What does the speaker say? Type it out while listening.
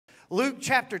Luke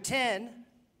chapter 10,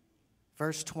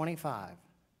 verse 25.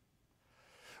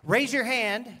 Raise your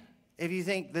hand if you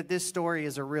think that this story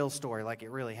is a real story, like it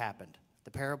really happened.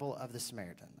 The parable of the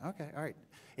Samaritan. Okay, all right.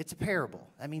 It's a parable.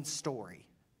 That means story.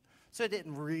 So it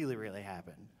didn't really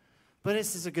happen. But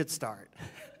this is a good start.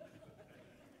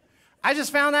 I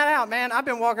just found that out, man. I've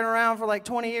been walking around for like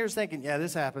 20 years thinking, yeah,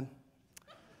 this happened.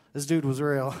 This dude was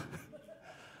real.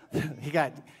 He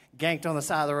got ganked on the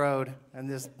side of the road, and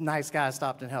this nice guy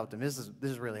stopped and helped him. This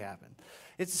is really happened.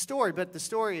 It's a story, but the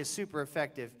story is super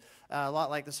effective. A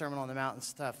lot like the Sermon on the Mount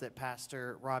stuff that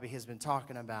Pastor Robbie has been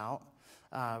talking about.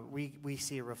 We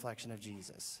see a reflection of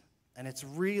Jesus. And it's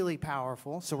really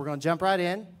powerful. So we're going to jump right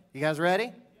in. You guys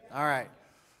ready? All right.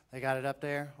 They got it up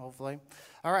there, hopefully.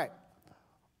 All right.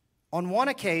 On one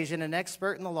occasion, an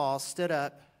expert in the law stood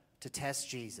up to test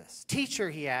Jesus. Teacher,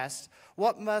 he asked,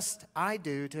 what must I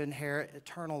do to inherit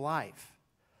eternal life?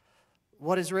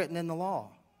 What is written in the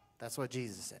law? That's what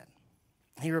Jesus said.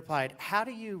 He replied, how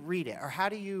do you read it, or how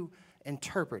do you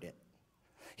interpret it?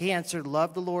 He answered,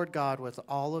 love the Lord God with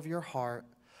all of your heart,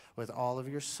 with all of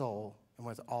your soul, and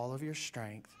with all of your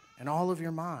strength, and all of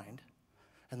your mind,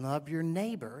 and love your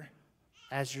neighbor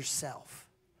as yourself.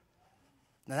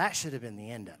 Now that should have been the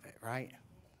end of it, right?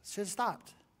 Should have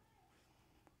stopped.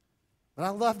 But I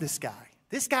love this guy.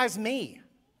 This guy's me.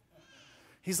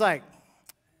 He's like,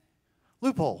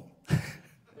 loophole.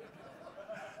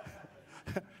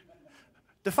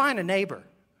 Define a neighbor,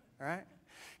 all right?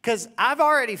 Because I've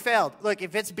already failed. Look,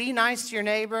 if it's be nice to your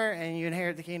neighbor and you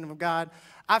inherit the kingdom of God,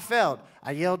 I failed.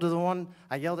 I yelled at one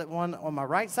on my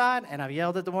right side, and I've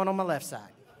yelled at the one on my left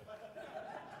side.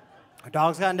 Our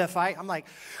dogs got into a fight. I'm like,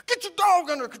 get your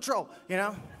dog under control, you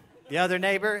know? The other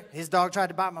neighbor, his dog tried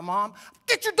to bite my mom.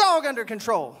 Get your dog under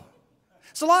control.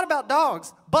 It's a lot about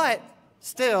dogs, but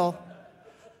still,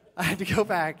 I had to go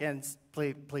back and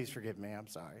please forgive me. I'm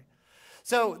sorry.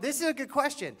 So this is a good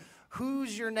question.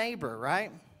 Who's your neighbor,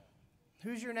 right?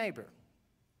 Who's your neighbor?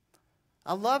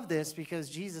 I love this because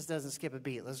Jesus doesn't skip a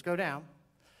beat. Let's go down.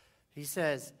 He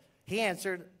says, he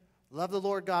answered, love the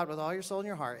Lord God with all your soul and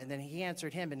your heart. And then he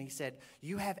answered him and he said,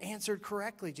 you have answered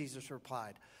correctly, Jesus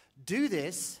replied. Do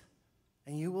this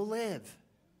and you will live.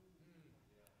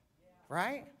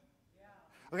 Right?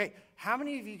 Okay, how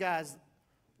many of you guys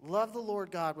love the Lord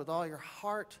God with all your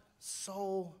heart,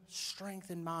 soul,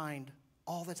 strength, and mind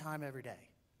all the time, every day?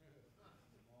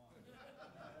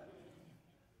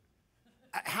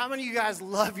 How many of you guys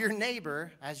love your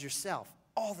neighbor as yourself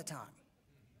all the time?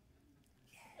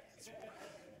 Yes.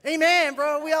 Amen,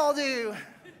 bro. We all do.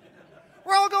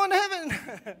 We're all going to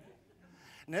heaven.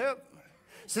 Nope.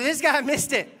 So this guy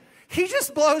missed it. He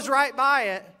just blows right by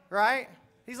it, right?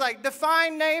 He's like,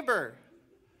 define neighbor.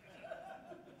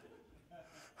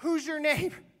 Who's your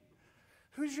neighbor?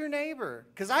 Who's your neighbor?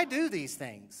 Because I do these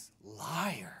things.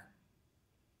 Liar.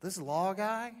 This law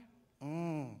guy?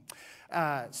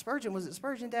 Spurgeon, was it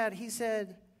Spurgeon, Dad? He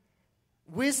said,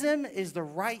 wisdom is the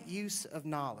right use of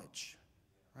knowledge,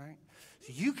 right?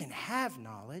 So you can have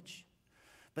knowledge,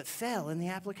 but fail in the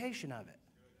application of it.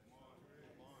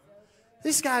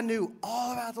 This guy knew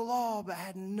all about the law, but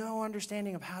had no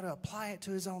understanding of how to apply it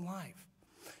to his own life.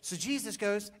 So Jesus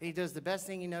goes, and he does the best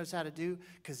thing he knows how to do,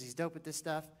 because he's dope at this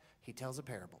stuff. He tells a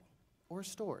parable or a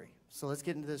story. So let's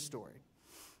get into this story.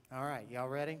 All right, y'all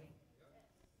ready?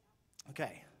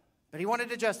 Okay. But he wanted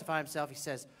to justify himself. He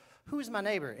says, who is my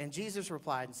neighbor? And Jesus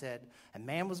replied and said, a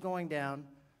man was going down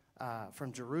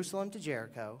from Jerusalem to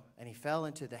Jericho, and he fell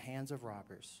into the hands of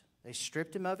robbers. They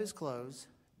stripped him of his clothes,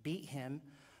 beat him,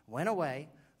 went away,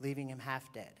 leaving him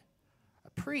half dead. A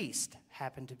priest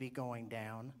happened to be going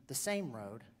down the same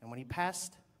road, and when he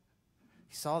passed,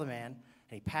 he saw the man, and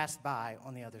he passed by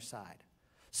on the other side.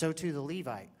 So too the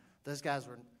Levite. Those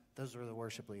were the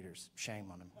worship leaders. Shame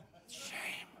on him.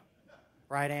 Shame.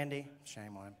 Right, Andy?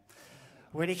 Shame on him.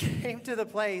 When he came to the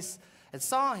place and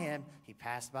saw him, he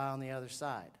passed by on the other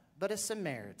side. But a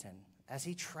Samaritan, as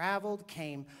he traveled,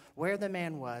 came where the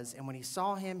man was, and when he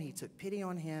saw him, he took pity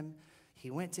on him. He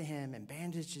went to him and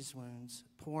bandaged his wounds,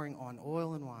 pouring on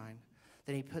oil and wine.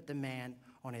 Then he put the man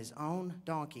on his own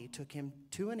donkey, took him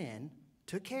to an inn,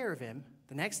 took care of him.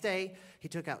 The next day, he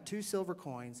took out 2 silver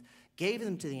coins, gave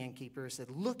them to the innkeeper, and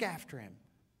said, look after him.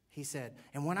 He said,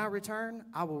 and when I return,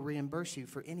 I will reimburse you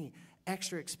for any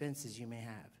extra expenses you may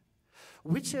have.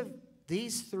 Which of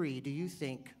these 3 do you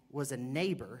think was a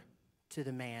neighbor to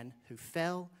the man who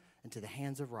fell into the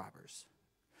hands of robbers?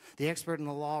 The expert in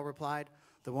the law replied,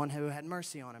 the one who had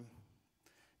mercy on him.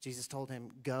 Jesus told him,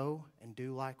 go and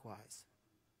do likewise.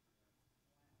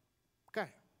 Okay.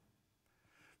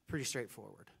 Pretty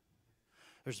straightforward.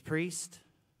 There's a priest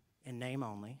in name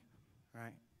only,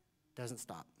 right? Doesn't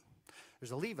stop.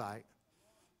 There's a Levite,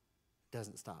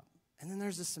 doesn't stop. And then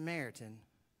there's a Samaritan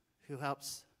who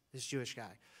helps this Jewish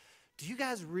guy. Do you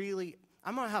guys really,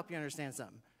 I'm going to help you understand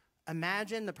something.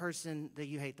 Imagine the person that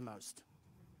you hate the most.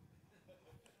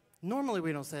 Normally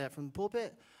we don't say that from the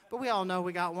pulpit, but we all know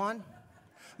we got one.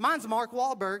 Mine's Mark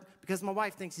Wahlberg because my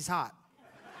wife thinks he's hot.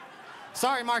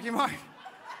 Sorry, Marky Mark.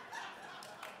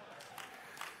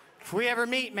 If we ever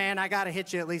meet, man, I got to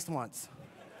hit you at least once.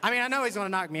 I mean, I know he's going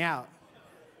to knock me out.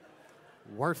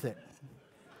 Worth it.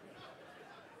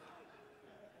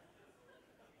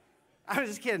 I'm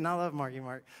just kidding. I love Marky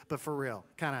Mark, but for real,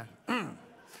 kind of.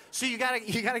 So you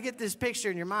gotta get this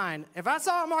picture in your mind. If I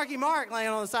saw Marky Mark laying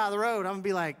on the side of the road, I'm gonna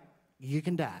be like, you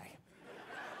can die.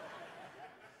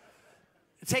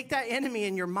 Take that enemy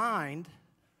in your mind,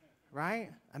 right?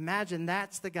 Imagine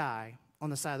that's the guy on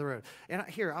the side of the road. And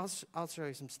here, I'll show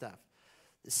you some stuff.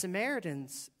 The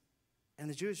Samaritans and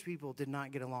the Jewish people did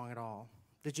not get along at all.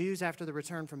 The Jews, after the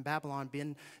return from Babylon,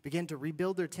 began to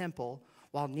rebuild their temple.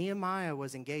 While Nehemiah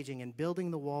was engaging in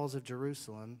building the walls of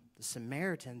Jerusalem, the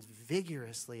Samaritans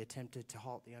vigorously attempted to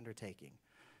halt the undertaking.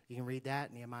 You can read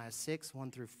that, Nehemiah 6, 1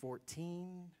 through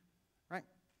 14. Right?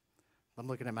 I'm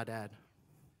looking at my dad.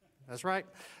 That's right.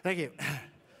 Thank you.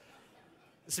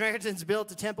 The Samaritans built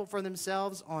a temple for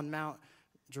themselves on Mount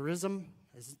Gerizim.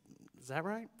 Is that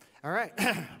right? All right.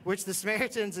 Which the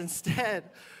Samaritans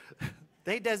instead...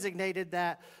 They designated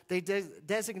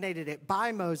it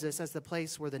by Moses as the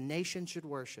place where the nation should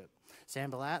worship.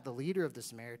 Sanballat, the leader of the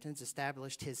Samaritans,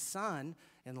 established his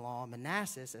son-in-law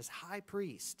Manasseh as high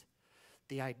priest.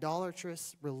 The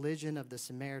idolatrous religion of the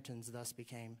Samaritans thus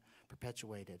became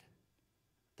perpetuated.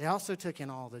 They also took in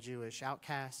all the Jewish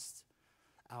outcasts,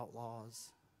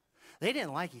 outlaws. They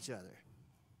didn't like each other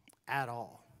at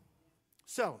all.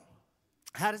 So,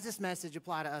 how does this message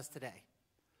apply to us today?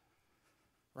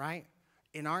 Right?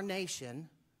 In our nation,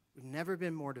 we've never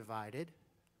been more divided.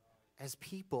 As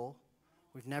people,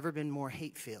 we've never been more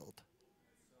hate-filled.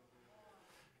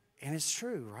 And it's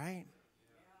true, right?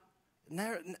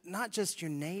 Not just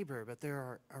your neighbor, but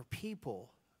there are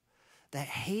people that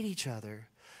hate each other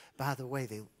by the way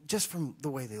just from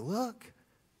the way they look,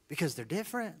 because they're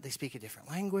different, they speak a different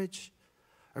language,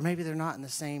 or maybe they're not in the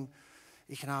same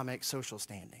economic, social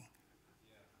standing.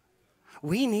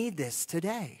 We need this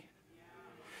today.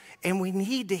 And we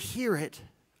need to hear it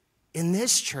in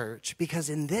this church,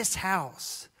 because in this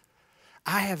house,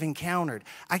 I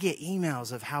get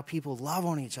emails of how people love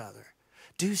on each other,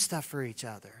 do stuff for each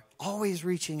other, always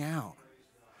reaching out.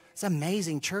 It's an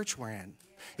amazing church we're in.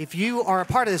 If you are a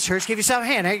part of this church, give yourself a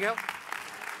hand. There you go.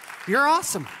 You're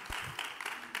awesome.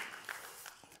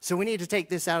 So we need to take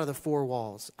this out of the four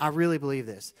walls. I really believe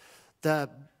this. The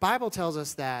Bible tells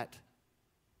us that,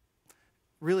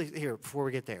 really, here, before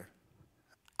we get there,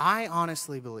 I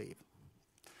honestly believe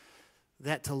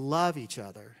that to love each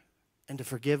other and to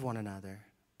forgive one another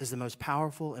is the most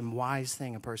powerful and wise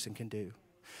thing a person can do,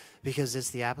 because it's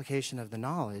the application of the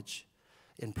knowledge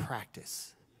in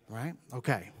practice, right?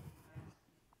 Okay.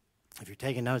 If you're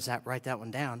taking notes, write that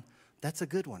one down. That's a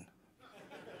good one.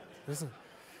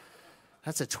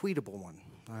 That's a tweetable one.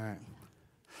 All right.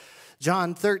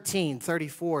 John 13,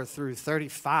 34 through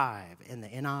 35 in the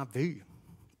NIV.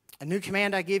 A new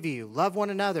command I give you, love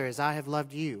one another as I have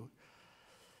loved you.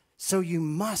 So you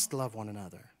must love one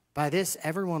another. By this,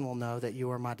 everyone will know that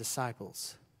you are my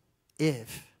disciples,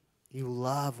 if you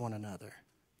love one another.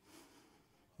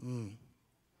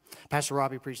 Pastor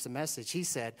Robbie preached a message. He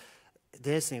said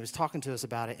this, and he was talking to us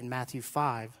about it in Matthew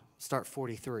 5, start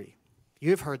 43. You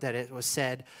have heard that it was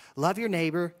said, love your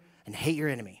neighbor and hate your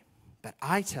enemy. But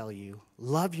I tell you,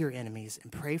 love your enemies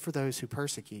and pray for those who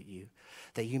persecute you,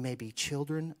 that you may be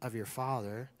children of your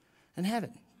Father in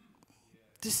heaven.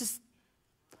 This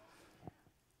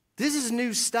is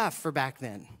new stuff for back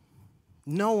then.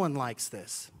 No one likes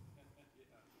this.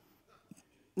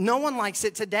 No one likes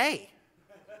it today.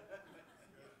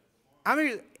 I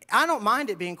mean, I don't mind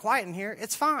it being quiet in here.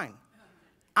 It's fine.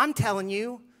 I'm telling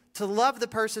you to love the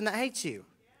person that hates you.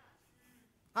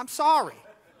 I'm sorry.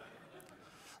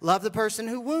 Love the person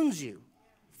who wounds you.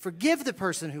 Forgive the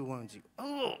person who wounds you.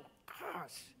 Oh,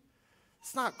 gosh.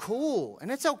 It's not cool,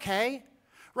 and it's okay.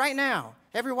 Right now,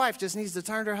 every wife just needs to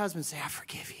turn to her husband and say, I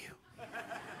forgive you.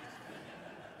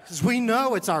 Because we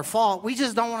know it's our fault. We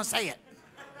just don't want to say it.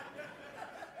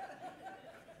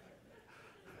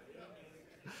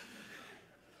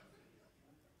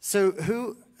 So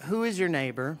who is your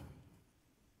neighbor?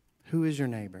 Who is your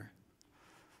neighbor?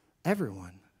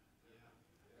 Everyone.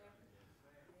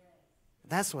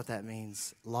 That's what that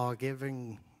means,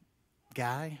 law-giving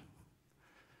guy.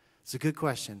 It's a good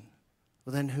question.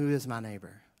 Well, then who is my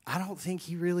neighbor? I don't think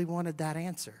he really wanted that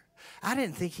answer. I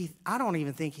don't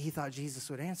even think he thought Jesus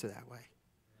would answer that way.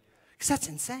 Because that's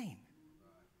insane.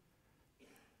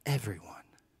 Everyone.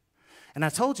 And I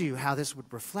told you how this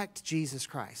would reflect Jesus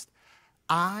Christ.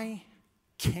 I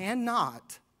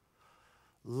cannot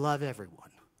love everyone.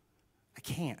 I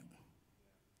can't.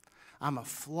 I'm a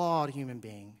flawed human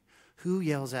being who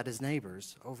yells at his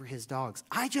neighbors over his dogs.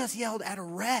 I just yelled at a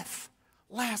ref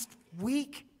last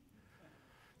week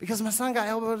because my son got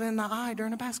elbowed in the eye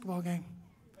during a basketball game.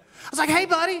 I was like, hey,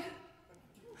 buddy,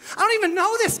 I don't even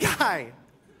know this guy.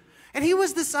 And he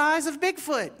was the size of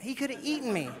Bigfoot. He could have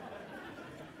eaten me.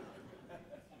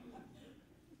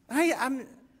 I'm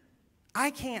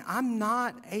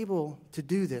not able to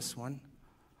do this one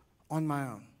on my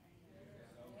own.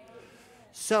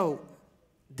 So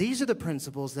these are the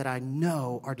principles that I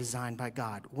know are designed by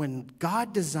God. When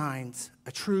God designs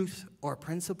a truth or a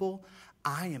principle,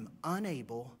 I am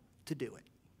unable to do it.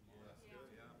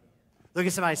 Look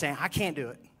at somebody saying, I can't do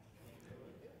it.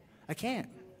 I can't.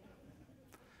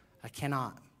 I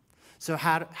cannot. So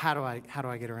how do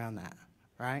I get around that,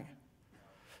 right?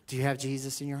 Do you have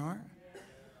Jesus in your heart?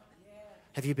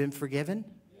 Have you been forgiven?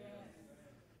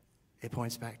 It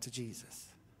points back to Jesus.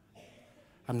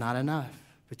 I'm not enough,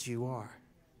 but you are.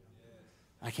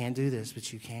 I can't do this,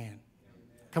 but you can.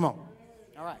 Come on.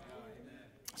 All right.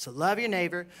 So love your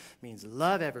neighbor means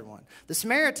love everyone. The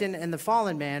Samaritan and the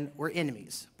fallen man were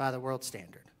enemies by the world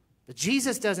standard. But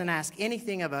Jesus doesn't ask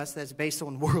anything of us that's based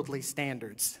on worldly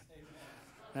standards.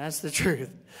 That's the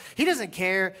truth. He doesn't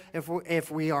care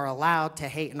if we are allowed to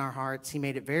hate in our hearts. He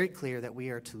made it very clear that we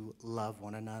are to love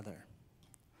one another.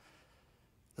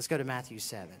 Let's go to Matthew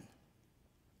 7.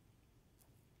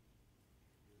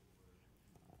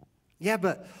 Yeah,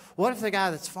 but what if the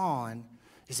guy that's fallen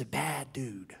is a bad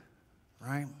dude,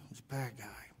 right? He's a bad guy.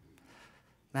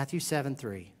 Matthew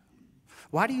 7:3.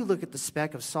 Why do you look at the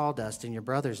speck of sawdust in your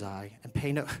brother's eye and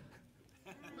pay no...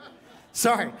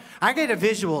 Sorry, I get a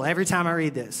visual every time I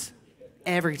read this.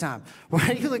 Every time.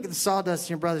 Why do you look at the sawdust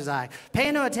in your brother's eye? Pay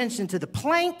no attention to the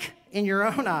plank in your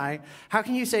own eye. How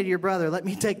can you say to your brother, let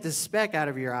me take the speck out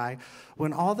of your eye,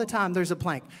 when all the time there's a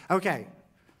plank? Okay,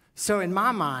 so in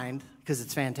my mind, because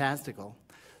it's fantastical,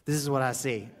 this is what I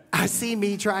see. I see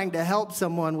me trying to help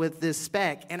someone with this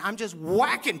speck, and I'm just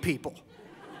whacking people.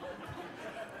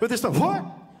 With this stuff. What?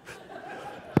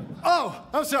 Oh,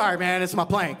 I'm sorry, man. It's my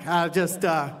plank. Just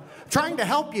trying to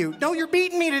help you. No, you're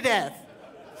beating me to death.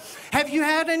 Have you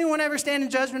had anyone ever stand in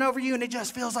judgment over you and it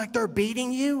just feels like they're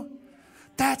beating you?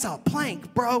 That's a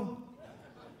plank, bro.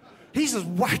 He's just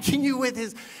whacking you with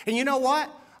his... And you know what?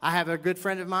 I have a good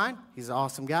friend of mine. He's an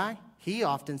awesome guy. He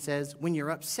often says, when you're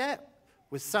upset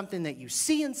with something that you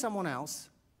see in someone else,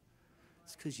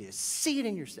 it's because you see it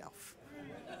in yourself.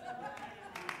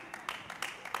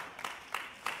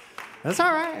 That's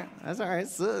all right. That's all right. It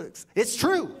sucks. It's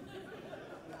true.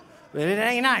 But it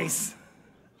ain't nice.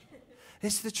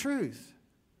 It's the truth.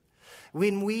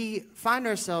 When we find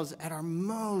ourselves at our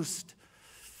most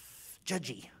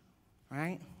judgy,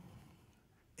 right?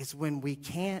 It's when we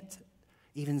can't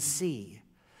even see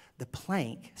the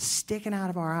plank sticking out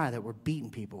of our eye that we're beating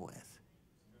people with.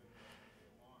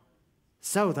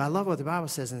 So I love what the Bible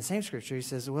says in the same scripture. He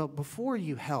says, well, before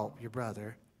you help your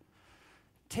brother,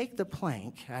 take the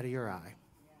plank out of your eye.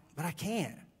 But I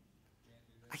can't.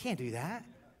 I can't do that.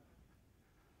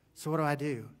 So what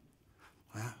do?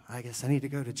 Well, I guess I need to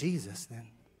go to Jesus then.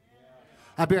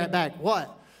 I'll be right back.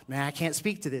 What? Man, I can't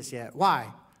speak to this yet.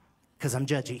 Why? Because I'm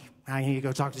judgy. I need to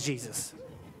go talk to Jesus.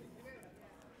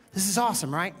 This is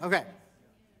awesome, right? Okay.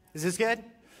 Is this good?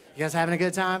 You guys having a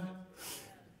good time?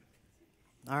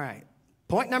 All right.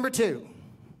 Point number 2.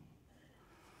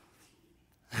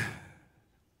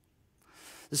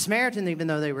 The Samaritan, even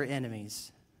though they were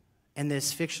enemies, in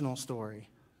this fictional story,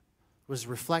 was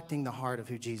reflecting the heart of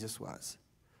who Jesus was.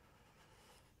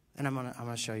 And I'm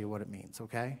gonna show you what it means,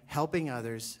 okay? Helping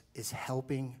others is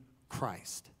helping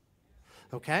Christ.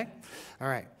 Okay? All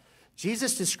right.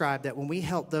 Jesus described that when we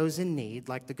help those in need,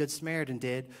 like the Good Samaritan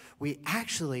did, we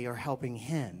actually are helping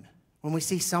him. When we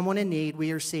see someone in need,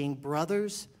 we are seeing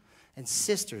brothers and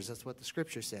sisters, that's what the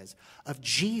scripture says, of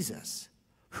Jesus.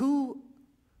 Who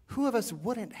of us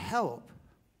wouldn't help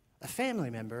a family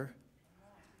member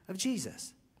of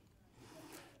Jesus?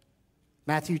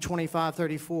 Matthew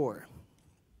 25:34.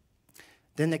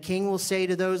 Then the king will say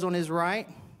to those on his right,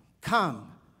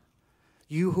 come,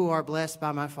 you who are blessed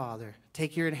by my Father,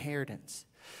 take your inheritance.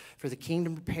 For the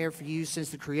kingdom prepared for you since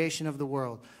the creation of the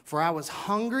world. For I was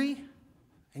hungry,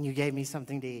 and you gave me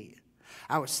something to eat.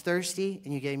 I was thirsty,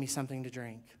 and you gave me something to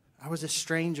drink. I was a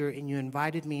stranger, and you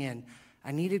invited me in.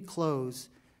 I needed clothes,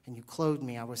 and you clothed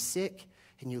me. I was sick,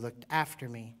 and you looked after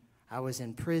me. I was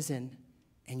in prison,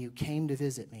 and you came to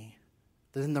visit me.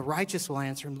 Then the righteous will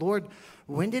answer him, Lord,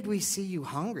 when did we see you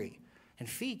hungry and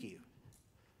feed you,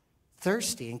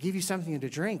 thirsty and give you something to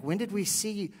drink? When did we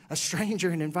see a stranger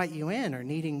and invite you in, or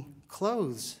needing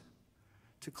clothes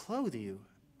to clothe you?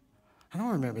 I don't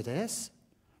remember this.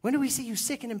 When did we see you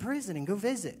sick and in prison and go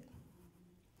visit?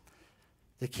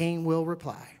 The king will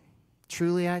reply,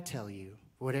 truly I tell you,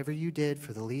 whatever you did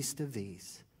for the least of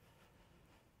these,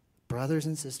 brothers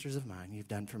and sisters of mine, you've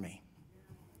done for me.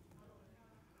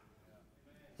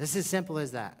 This is as simple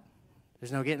as that.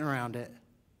 There's no getting around it.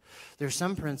 There's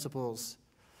some principles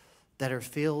that are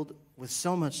filled with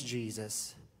so much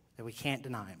Jesus that we can't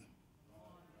deny him.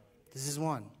 This is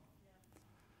one.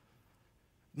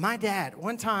 My dad,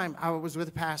 one time I was with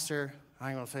a pastor, I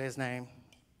ain't going to say his name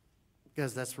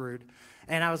because that's rude,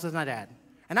 and I was with my dad.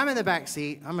 And I'm in the back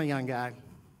seat. I'm a young guy.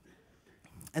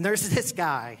 And there's this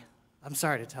guy. I'm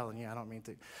sorry to tell you. I don't mean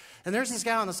to. And there's this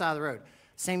guy on the side of the road.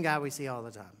 Same guy we see all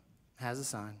the time. Has a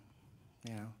sign,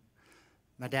 you know.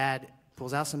 My dad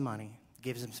pulls out some money,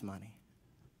 gives him some money.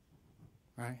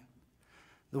 Right?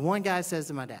 The one guy says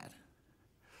to my dad,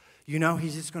 you know,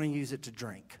 he's just going to use it to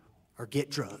drink or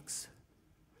get drugs.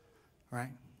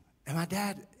 Right? And my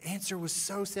dad's answer was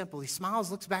so simple. He smiles,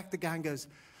 looks back at the guy and goes,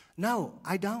 no,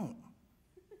 I don't.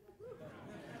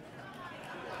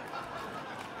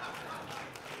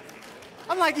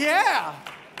 I'm like, yeah,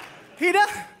 he does.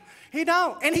 He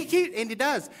don't, and he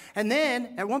does. And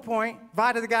then at one point,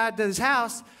 invited the guy to his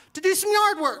house to do some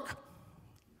yard work.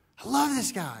 I love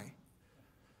this guy.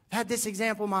 I've had this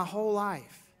example my whole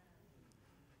life.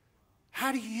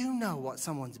 How do you know what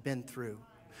someone's been through?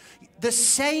 The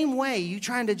same way you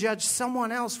trying to judge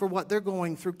someone else for what they're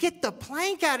going through. Get the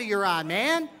plank out of your eye,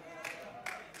 man.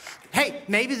 Hey,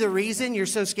 maybe the reason you're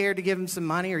so scared to give them some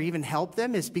money or even help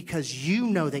them is because you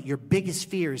know that your biggest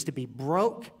fear is to be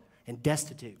broke and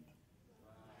destitute.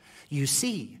 You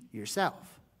see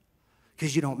yourself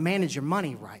because you don't manage your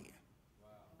money right.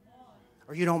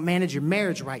 Or you don't manage your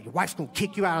marriage right. Your wife's going to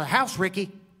kick you out of the house,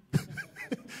 Ricky.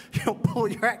 You don't pull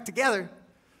your act together.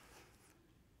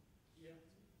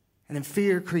 And then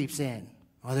fear creeps in.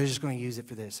 Oh, they're just going to use it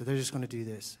for this, or they're just going to do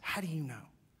this. How do you know?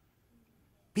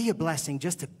 Be a blessing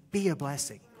just to be a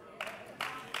blessing.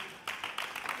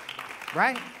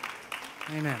 Right?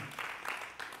 Amen.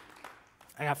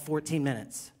 I got 14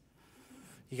 minutes.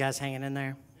 You guys hanging in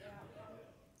there?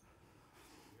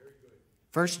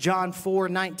 1 John 4,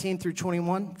 19 through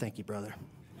 21. Thank you, brother.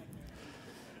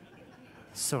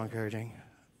 So encouraging.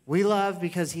 We love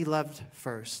because he loved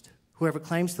first. Whoever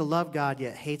claims to love God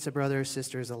yet hates a brother or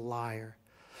sister is a liar.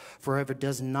 For whoever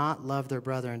does not love their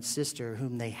brother and sister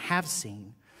whom they have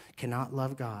seen cannot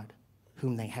love God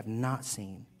whom they have not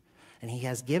seen. And he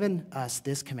has given us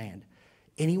this command.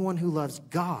 Anyone who loves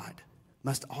God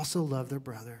must also love their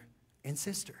brother and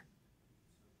sister.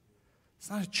 It's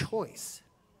not a choice.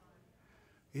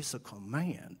 It's a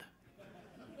command.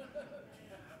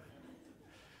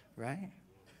 Right?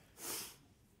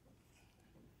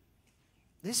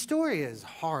 This story is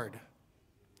hard.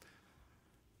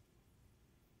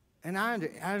 And I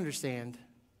understand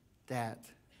that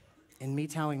in me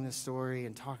telling this story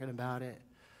and talking about it,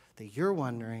 that you're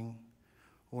wondering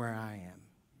where I am.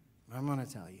 I'm going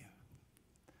to tell you.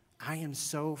 I am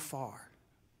so far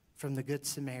from the Good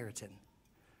Samaritan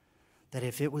that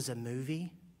if it was a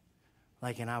movie,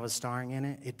 like and I was starring in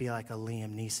it, it'd be like a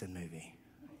Liam Neeson movie.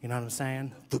 You know what I'm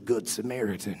saying? The Good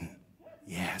Samaritan.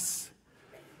 Yes.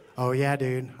 Oh, yeah,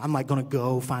 dude. I'm like going to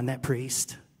go find that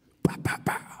priest. Bow, bow,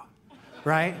 bow.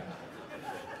 Right?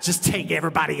 Just take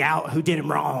everybody out who did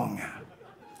him wrong.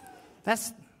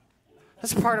 That's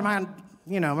a part of my,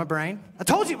 my brain. I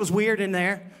told you it was weird in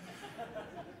there.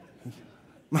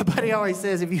 My buddy always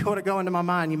says, if you want to go into my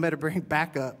mind, you better bring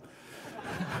backup.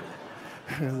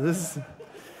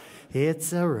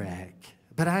 It's a wreck.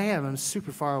 But I'm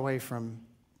super far away from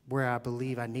where I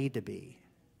believe I need to be.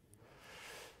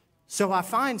 So I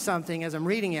find something as I'm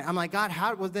reading it. I'm like, God,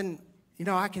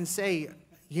 I can say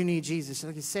you need Jesus.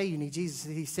 I can say you need Jesus.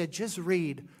 He said, just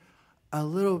read a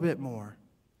little bit more.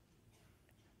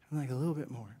 I'm like, a little bit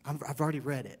more. I've already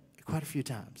read it quite a few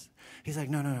times. He's like,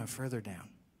 no, further down.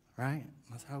 Right?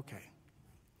 I was like, okay.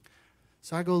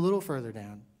 So I go a little further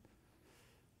down.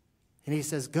 And he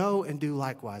says, go and do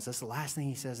likewise. That's the last thing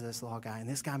he says to this law guy. And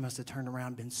this guy must have turned around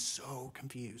and been so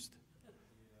confused.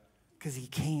 Because he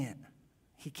can't.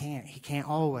 He can't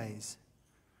always.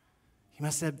 He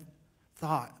must have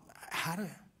thought,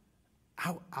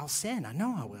 I'll sin. I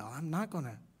know I will. I'm not going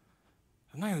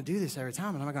to do this every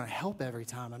time. I'm not going to help every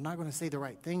time. I'm not going to say the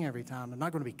right thing every time. I'm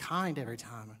not going to be kind every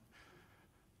time.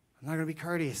 I'm not going to be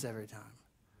courteous every time.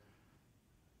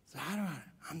 So I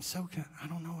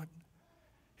don't know what,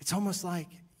 it's almost like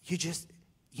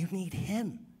you need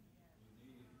him.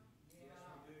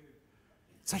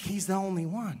 It's like he's the only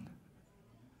one.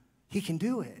 He can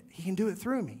do it. He can do it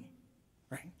through me,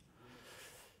 right?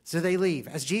 So they leave.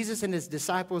 As Jesus and his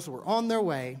disciples were on their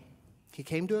way, he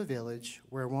came to a village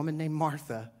where a woman named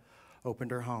Martha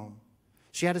opened her home.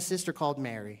 She had a sister called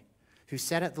Mary who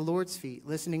sat at the Lord's feet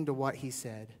listening to what he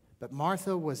said. But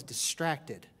Martha was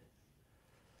distracted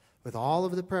with all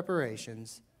of the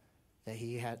preparations that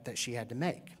she had to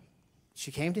make.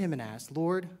 She came to him and asked,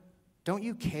 "Lord, don't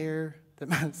you care that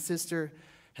my sister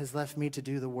has left me to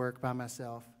do the work by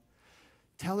myself?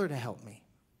 Tell her to help me."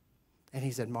 And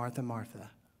he said, "Martha, Martha,"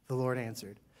 the Lord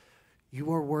answered,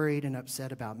 "you are worried and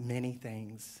upset about many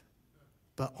things,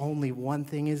 but only one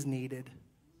thing is needed."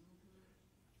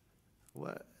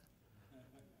 What?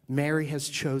 Mary has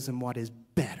chosen what is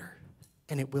better,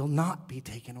 and it will not be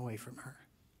taken away from her.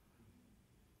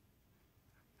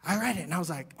 I read it, and I was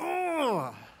like,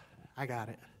 oh, I got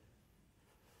it.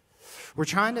 We're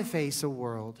trying to face a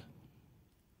world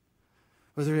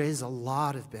where there is a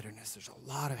lot of bitterness, there's a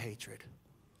lot of hatred.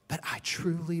 But I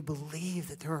truly believe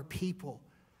that there are people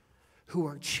who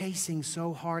are chasing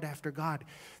so hard after God,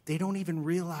 they don't even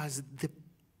realize the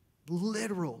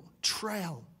literal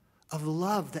trail of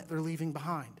love that they're leaving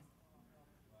behind.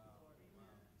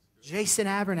 Jason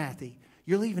Abernathy,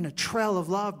 you're leaving a trail of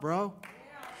love, bro.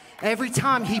 Every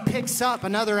time he picks up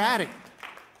another addict,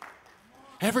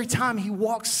 every time he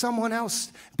walks someone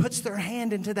else, puts their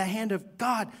hand into the hand of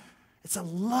God, it's a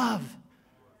love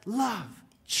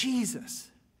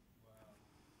Jesus.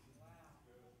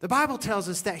 The Bible tells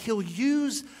us that he'll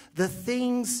use the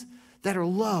things that are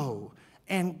low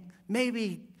and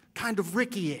maybe kind of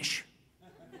Ricky-ish.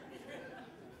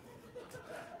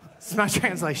 This is my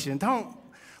translation. Don't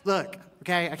look,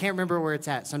 okay? I can't remember where it's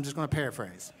at, so I'm just going to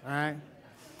paraphrase, all right?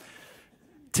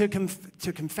 To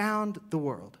confound the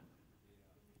world.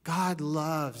 God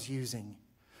loves using.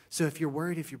 So if you're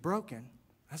worried, if you're broken,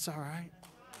 that's all right.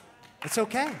 It's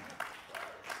okay.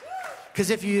 Because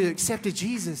if you accepted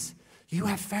Jesus, you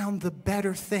have found the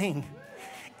better thing.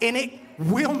 And it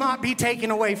will not be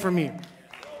taken away from you.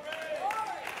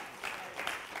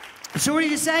 So what are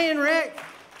you saying, Rick?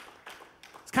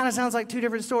 This kind of sounds like two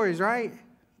different stories, right?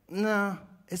 No,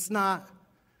 it's not.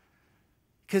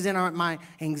 Because in my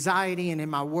anxiety and in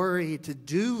my worry to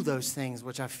do those things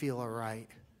which I feel are right,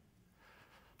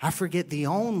 I forget the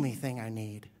only thing I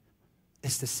need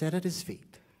is to sit at his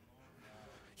feet,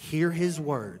 hear his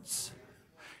words,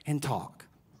 and talk.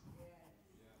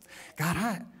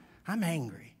 God, I'm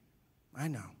angry. I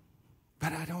know.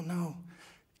 But I don't know.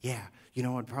 Yeah, you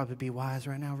know what would probably be wise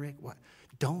right now, Rick? What?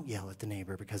 Don't yell at the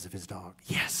neighbor because of his dog.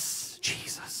 Yes,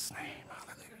 Jesus' name.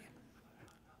 Hallelujah.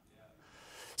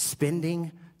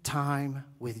 Spending time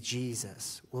with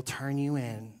Jesus will turn you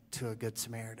into a good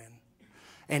Samaritan.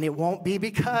 And it won't be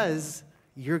because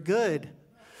you're good.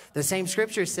 The same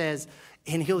scripture says,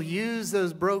 and he'll use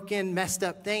those broken, messed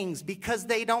up things because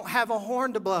they don't have a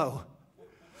horn to blow.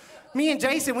 Me and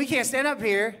Jason, we can't stand up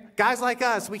here. Guys like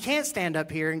us, we can't stand up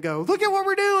here and go, look at what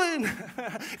we're doing.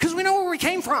 Because we know where we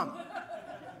came from.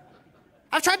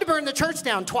 I've tried to burn the church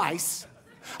down twice.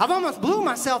 I've almost blew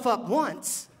myself up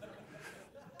once.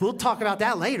 We'll talk about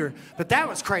that later, but that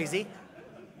was crazy.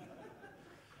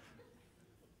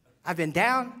 I've been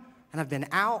down, and I've been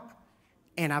out,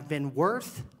 and I've been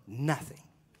worth nothing.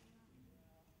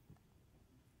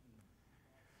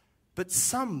 But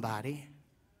somebody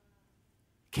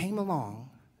came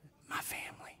along, my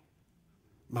family,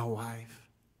 my wife.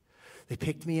 They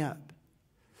picked me up.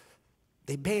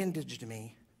 They bandaged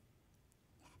me.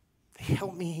 They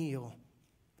helped me heal.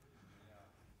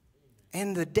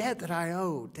 And the debt that I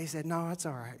owed, they said, no, it's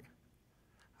all right.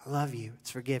 I love you.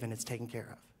 It's forgiven. It's taken care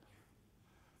of.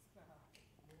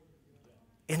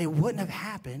 And it wouldn't have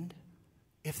happened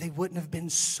if they wouldn't have been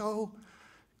so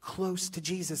close to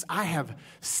Jesus. I have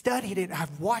studied it.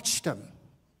 I've watched them.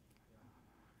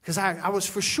 Because I was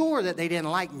for sure that they didn't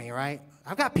like me, right?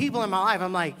 I've got people in my life,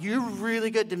 I'm like, you're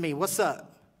really good to me. What's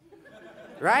up?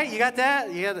 Right? You got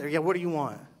that? Yeah, what do you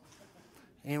want?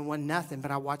 And it wasn't nothing, but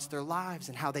I watched their lives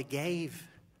and how they gave.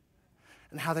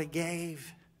 And how they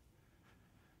gave.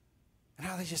 And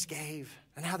how they just gave.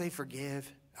 And how they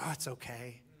forgive. Oh, it's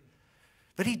okay.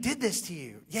 But he did this to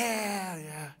you.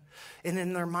 Yeah. And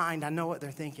in their mind, I know what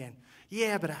they're thinking.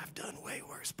 Yeah, but I've done way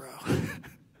worse, bro.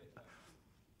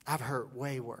 I've hurt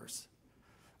way worse.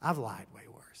 I've lied way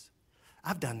worse.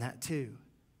 I've done that too.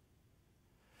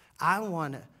 I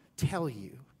want to tell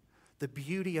you the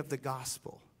beauty of the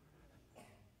gospel.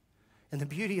 And the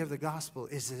beauty of the gospel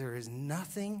is that there is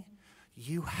nothing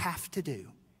you have to do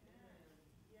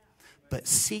But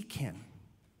seek him.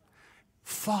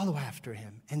 Follow after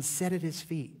him and sit at his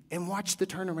feet and watch the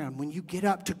turnaround. When you get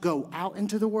up to go out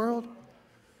into the world,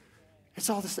 it's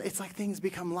all this. It's like things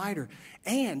become lighter.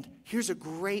 And here's a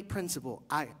great principle.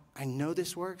 I know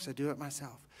this works. I do it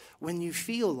myself. When you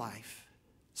feel life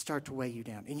start to weigh you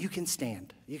down, and you can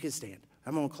stand. You can stand.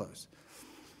 I'm going to close.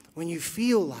 When you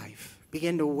feel life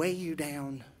begin to weigh you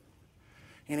down,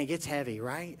 and it gets heavy,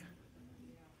 right?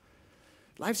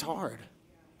 Life's hard.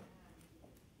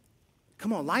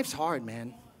 Come on, life's hard,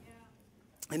 man.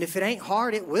 And if it ain't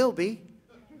hard, it will be,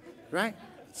 right?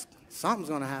 Something's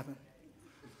going to happen.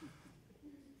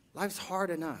 Life's hard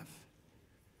enough.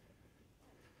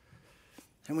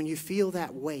 And when you feel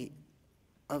that weight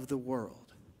of the world,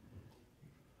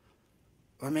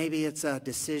 or maybe it's a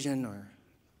decision, or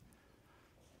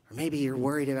maybe you're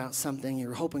worried about something,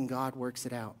 you're hoping God works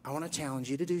it out, I want to challenge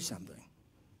you to do something.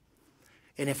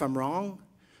 And if I'm wrong,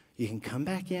 you can come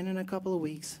back in a couple of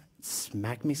weeks,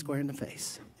 smack me square in the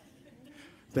face.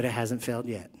 But it hasn't failed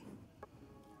yet.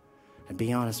 And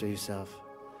be honest with yourself.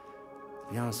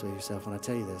 Be honest with yourself when I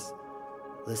tell you this.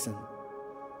 Listen,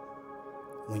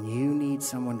 when you need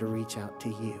someone to reach out to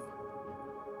you,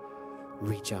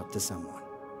 reach out to someone.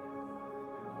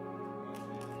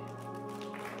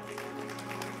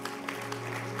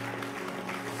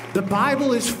 The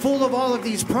Bible is full of all of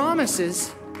these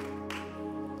promises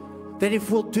that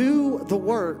if we'll do the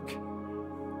work,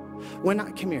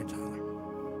 come here,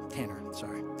 Tanner,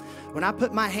 sorry. When I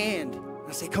put my hand,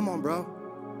 I say, come on, bro.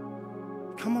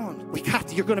 Come on.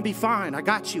 You're going to be fine. I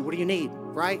got you. What do you need?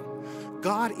 Right?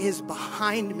 God is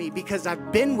behind me because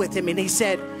I've been with him. And he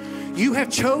said, you have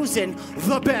chosen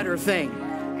the better thing.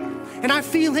 And I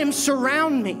feel him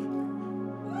surround me.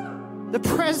 The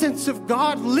presence of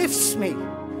God lifts me.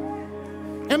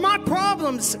 And my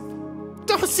problems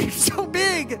don't seem so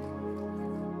big.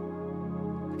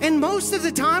 And most of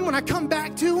the time when I come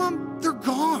back to them, they're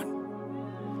gone.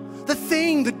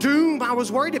 The doom I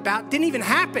was worried about didn't even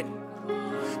happen.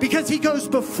 Because he goes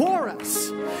before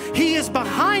us. He is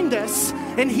behind us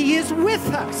and he is with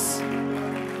us.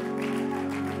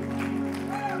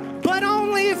 But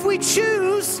only if we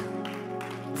choose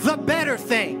the better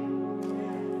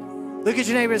thing. Look at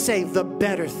your neighbor and say, the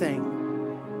better thing.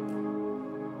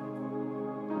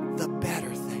 The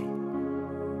better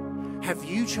thing. Have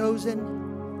you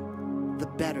chosen the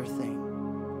better thing?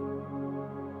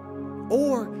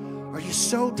 Or are you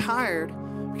so tired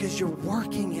because you're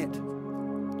working it?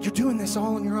 You're doing this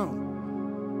all on your own.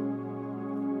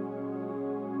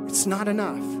 It's not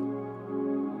enough. I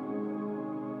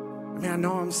mean, I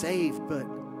know I'm saved, but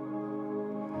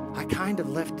I kind of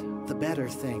left the better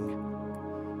thing.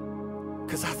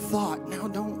 Because I thought, now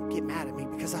don't get mad at me,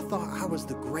 because I thought I was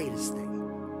the greatest thing.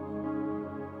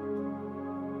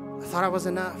 I thought I was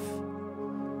enough.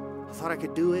 I thought I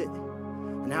could do it.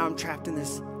 And now I'm trapped in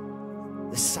this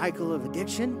cycle of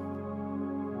addiction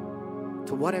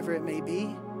to whatever it may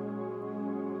be.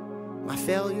 My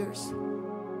failures.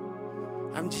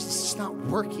 It's just not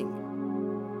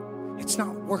working. It's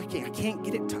not working. I can't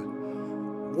get it to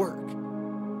work.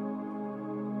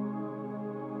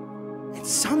 And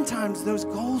sometimes those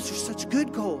goals are such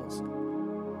good goals.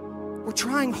 We're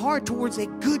trying hard towards a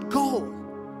good goal,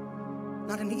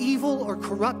 not an evil or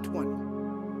corrupt one.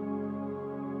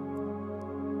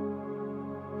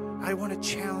 I want to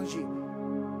challenge you.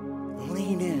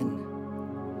 Lean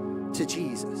in to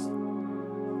Jesus.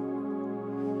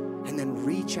 And then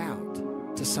reach out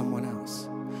to someone else.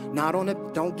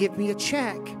 Don't give me a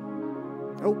check.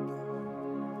 Oh.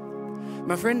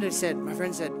 My friend said,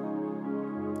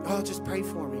 oh, just pray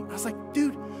for me. I was like,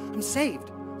 dude, I'm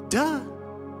saved. Duh.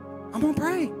 I'm going to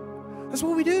pray. That's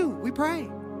what we do. We pray.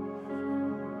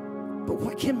 But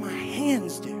what can my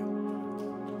hands do?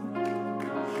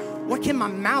 What can my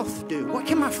mouth do? What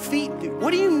can my feet do?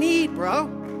 What do you need, bro?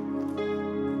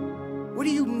 What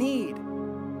do you need?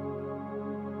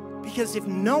 Because if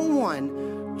no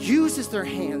one uses their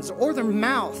hands or their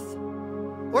mouth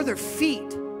or their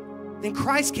feet, then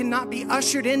Christ cannot be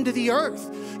ushered into the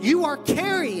earth. You are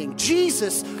carrying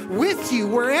Jesus with you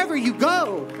wherever you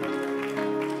go.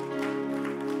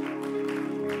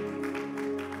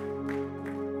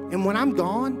 And when I'm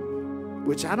gone,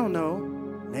 which I don't know,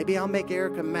 maybe I'll make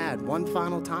Erica mad one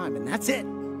final time, and that's it.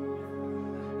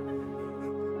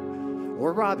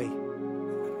 Or Robbie.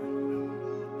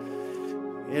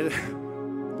 No,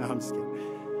 I'm just kidding.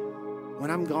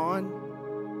 When I'm gone,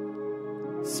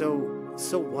 so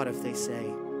what if they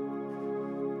say,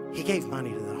 he gave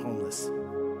money to the homeless?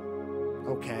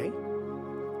 Okay.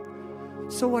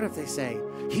 So what if they say,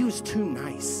 he was too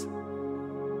nice?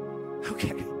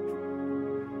 Okay.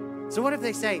 So what if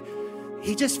they say,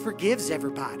 He just forgives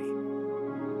everybody.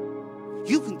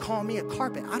 You can call me a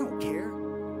carpet. I don't care.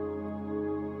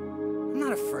 I'm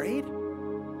not afraid.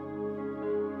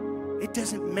 It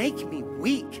doesn't make me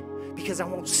weak because I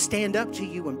won't stand up to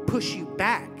you and push you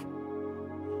back.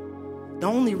 The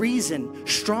only reason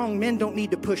strong men don't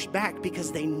need to push back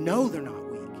because they know they're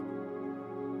not weak.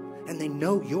 And they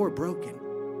know you're broken.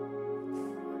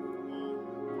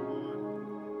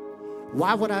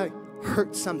 Why would I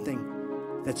hurt something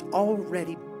that's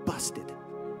already busted?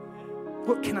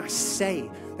 What can I say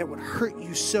that would hurt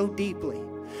you so deeply?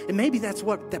 And maybe that's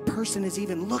what that person is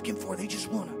even looking for. They just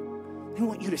want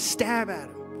you to stab at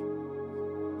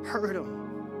them, hurt them.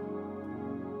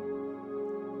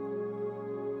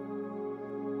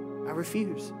 I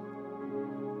refuse.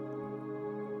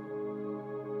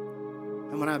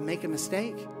 And when I make a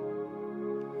mistake,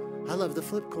 I love the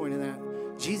flip coin of that.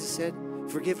 Jesus said,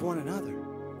 forgive one another.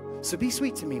 So be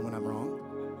sweet to me when I'm wrong.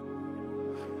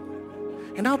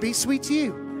 And I'll be sweet to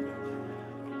you.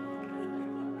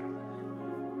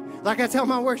 Like I tell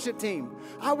my worship team,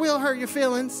 I will hurt your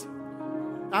feelings.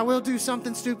 I will do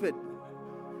something stupid.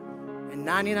 And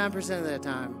 99% of the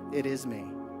time, it is me.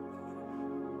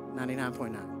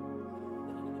 99.9.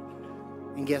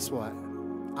 And guess what?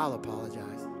 I'll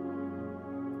apologize.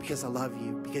 Because I love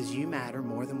you. Because you matter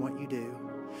more than what you do.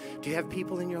 Do you have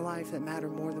people in your life that matter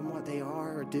more than what they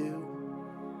are or do?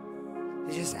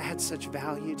 They just add such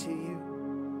value to you.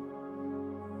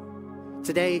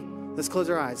 Today, let's close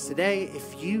our eyes. Today,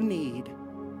 if you need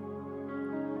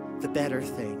the better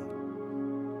thing,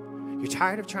 you're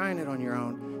tired of trying it on your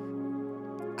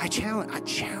own, I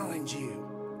challenge you.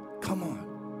 Come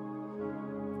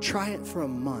on. Try it for a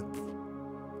month.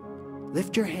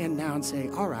 Lift your hand now and say,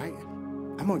 all right,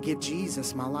 I'm going to give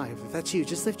Jesus my life. If that's you,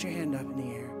 just lift your hand up in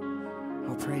the air.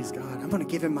 Oh, praise God. I'm going to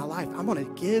give him my life. I'm going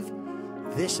to give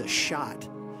this a shot.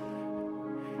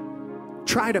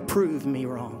 Try to prove me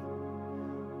wrong.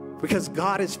 Because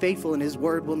God is faithful and his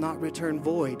word will not return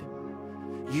void.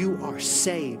 You are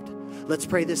saved. Let's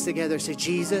pray this together. Say,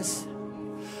 Jesus,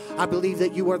 I believe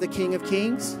that you are the King of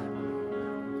Kings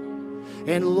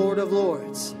and Lord of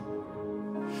Lords.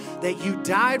 That you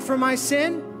died for my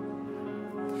sin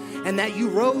and that you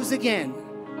rose again.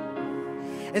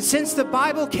 And since the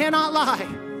Bible cannot lie,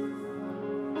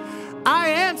 I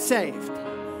am saved.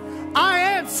 I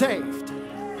am saved.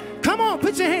 Come on,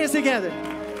 put your hands together.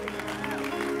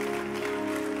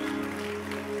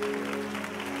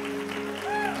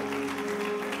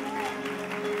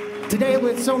 Today,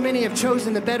 with so many have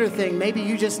chosen the better thing, maybe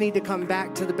you just need to come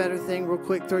back to the better thing real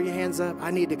quick. Throw your hands up.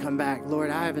 I need to come back. Lord,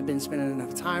 I haven't been spending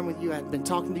enough time with you. I haven't been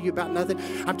talking to you about nothing.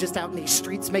 I'm just out in these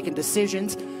streets making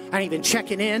decisions. I ain't even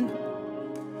checking in.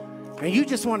 And you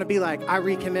just want to be like, I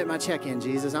recommit my check-in,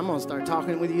 Jesus. I'm going to start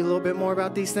talking with you a little bit more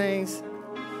about these things.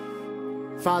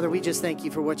 Father, we just thank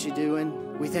you for what you're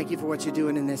doing. We thank you for what you're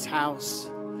doing in this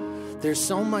house. There's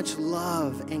so much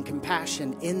love and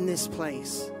compassion in this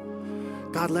place.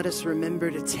 God, let us remember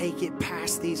to take it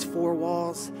past these four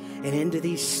walls and into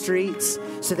these streets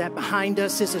so that behind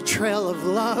us is a trail of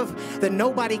love that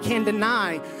nobody can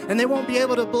deny. And they won't be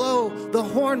able to blow the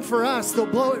horn for us. They'll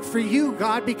blow it for you,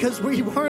 God, because we weren't